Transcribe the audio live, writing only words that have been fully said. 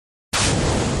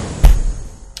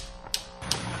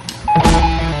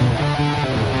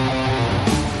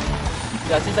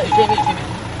Yeah, since like you came in.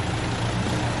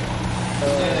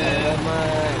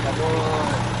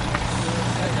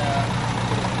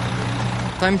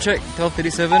 Time check,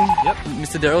 12:37. Yep.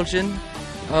 Mr. Daryl Chin.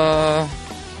 We're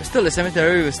still at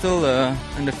cemetery. We're still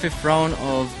in the 5th round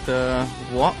of the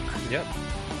walk. Yep.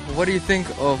 What do you think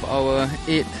of our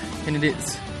 8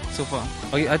 candidates so far?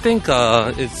 Okay, I think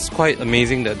it's quite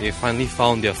amazing that they finally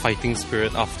found their fighting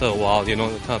spirit after a while. You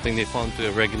know, the kind of thing, they found to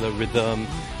a regular rhythm,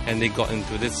 and they got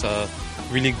into this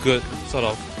really good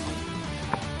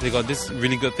they got this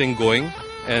really good thing going,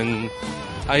 and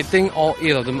I think all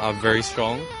 8 of them are very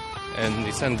strong, and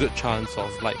they stand a good chance of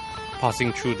like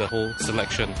passing through the whole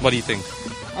selection. What do you think?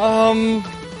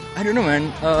 I don't know,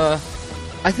 man.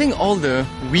 I think all the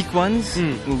weak ones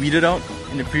were weeded out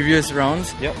in the previous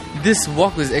rounds. Yep. This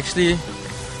walk was actually,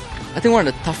 I think, one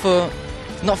of the tougher,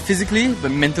 not physically, but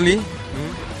mentally.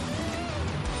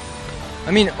 I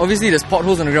mean, obviously there's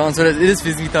potholes on the ground, so it is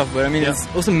physically tough, but I mean, it's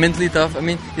also mentally tough. I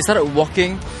mean, they started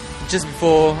walking just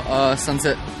before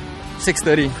sunset,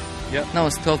 6:30. Yep. Now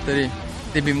it's 12:30.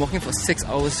 They've been walking for 6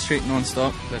 hours straight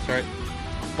non-stop. That's right.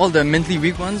 All the mentally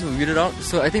weak ones were weeded out,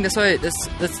 so I think that's why that's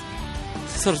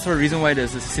sort of reason why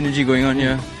there's a synergy going on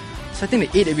here. So I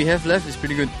think the 8 that we have left is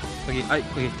pretty good. Okay,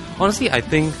 honestly, I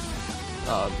think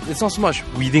it's not so much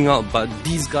weeding out, but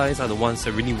these guys are the ones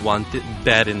that really want it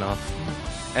bad enough.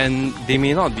 And they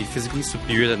may not be physically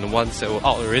superior than the ones that were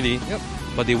out already,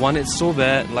 but they want it so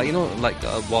bad. Like, you know, like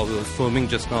while we were filming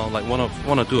just now, like one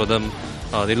or two of them,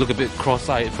 they look a bit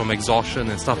cross-eyed from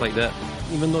exhaustion and stuff like that.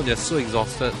 Even though they're so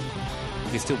exhausted,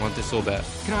 they still want it so bad.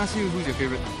 Can I ask you who's your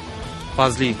favorite?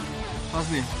 Parsley.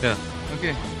 Parsley. Yeah.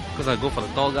 Okay. Because I go for the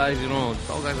tall guys, you know,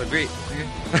 tall guys are great. Okay.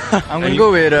 I'm gonna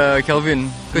go with Kelvin,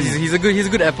 because he's a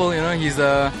good apple, you know, he's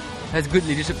has good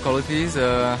leadership qualities.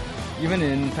 Even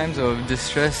in times of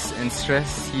distress and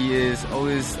stress, he is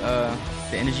always the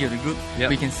energy of the group. Yep.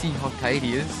 We can see how tired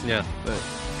he is. Yeah. But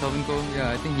Kelvin Cole,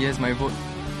 I think he has my vote.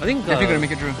 I think Definitely gonna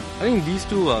make it through. I think these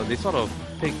two, they sort of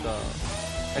take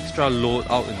extra load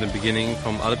out in the beginning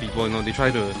from other people. You know, they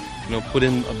try to, you know, put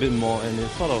in a bit more, and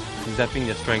it's sort of zapping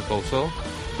their strength also.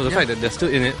 So the fact that they're still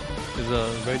in it is a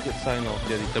very good sign of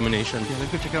their determination. Yeah,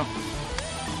 let's go check it out.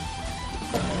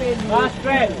 Last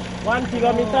strength, 1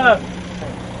 kilometer.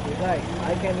 Guys,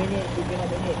 I can win it, you cannot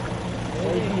win it.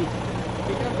 Easy.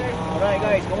 Alright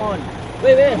guys, come on.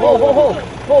 Wait, ho.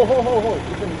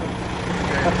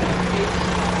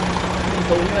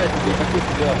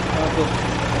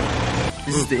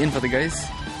 This is the inn for the guys.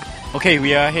 Okay,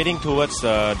 we are heading towards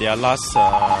their last,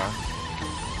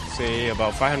 say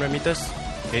about 500 meters.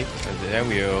 Okay, and then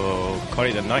we'll call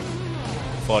it a night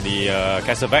for the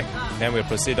Castleback. Then we'll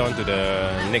proceed on to the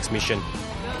next mission.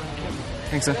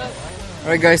 Thanks, sir.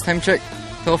 Alright guys, time check,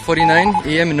 12:49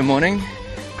 AM in the morning.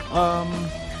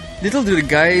 Little do the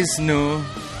guys know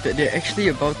that they're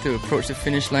actually about to approach the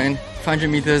finish line, 500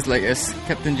 meters, like as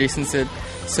Captain Jason said.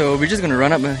 So we're just gonna run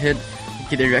up ahead,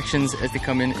 get their reactions as they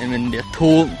come in, and when they're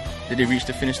told that they reached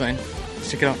the finish line.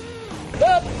 Let's check it out.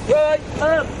 Left, right,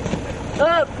 up,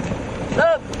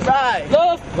 right.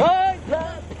 Left, right,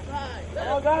 left, right.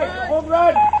 Come on guys, home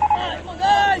run. Come on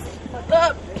guys.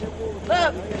 Left.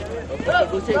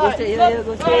 Go straight here,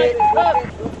 go straight.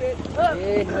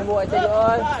 Okay, jangan buat aja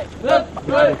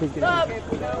John.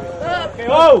 Okay,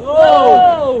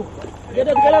 whoa.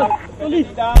 Together. Slowly.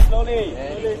 Down, slowly.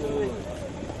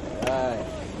 Right.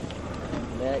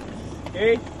 Next.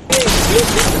 Okay.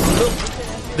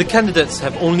 The candidates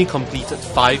have only completed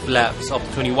 5 laps of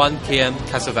 21 km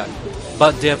Castleback,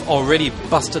 but they have already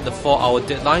busted the 4-hour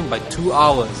deadline by 2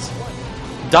 hours.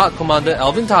 Dart Commander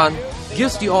Alvin Tan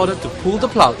gives the order to pull the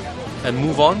plug and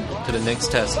move on to the next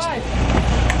test.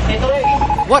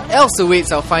 What else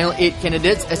awaits our final 8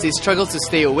 candidates as they struggle to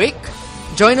stay awake?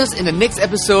 Join us in the next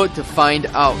episode to find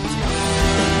out.